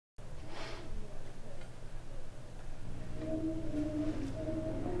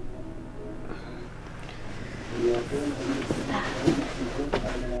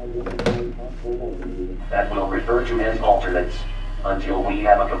That will refer to as alternates. Until we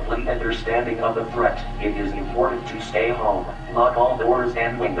have a complete understanding of the threat, it is important to stay home, lock all doors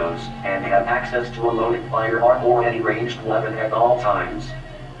and windows, and have access to a loaded firearm or any ranged weapon at all times.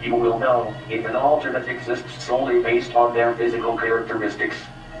 You will know if an alternate exists solely based on their physical characteristics.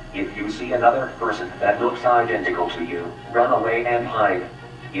 If you see another person that looks identical to you, run away and hide.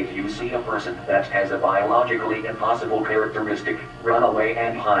 If you see a person that has a biologically impossible characteristic, run away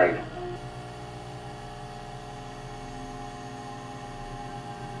and hide.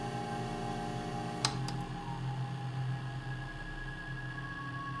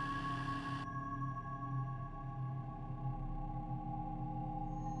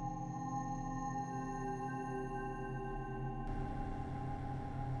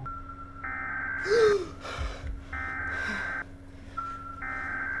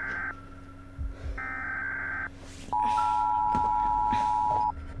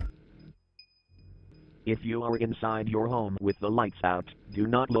 If you are inside your home with the lights out, do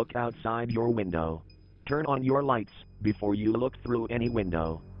not look outside your window. Turn on your lights before you look through any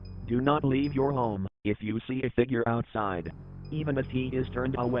window. Do not leave your home if you see a figure outside. Even if he is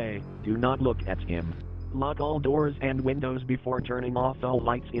turned away, do not look at him. Lock all doors and windows before turning off all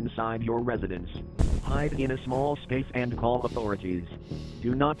lights inside your residence. Hide in a small space and call authorities.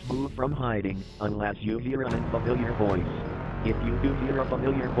 Do not move from hiding unless you hear an unfamiliar voice. If you do hear a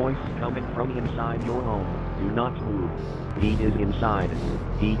familiar voice coming from inside your home, do not move. He is inside.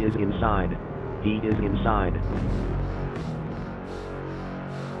 He is inside. He is inside.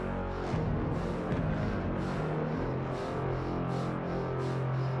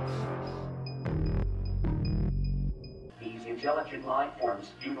 These intelligent life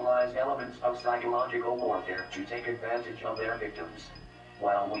forms utilize elements of psychological warfare to take advantage of their victims.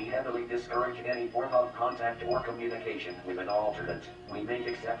 While we heavily discourage any form of contact or communication with an alternate, we make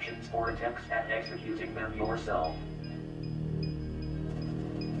exceptions for attempts at executing them yourself.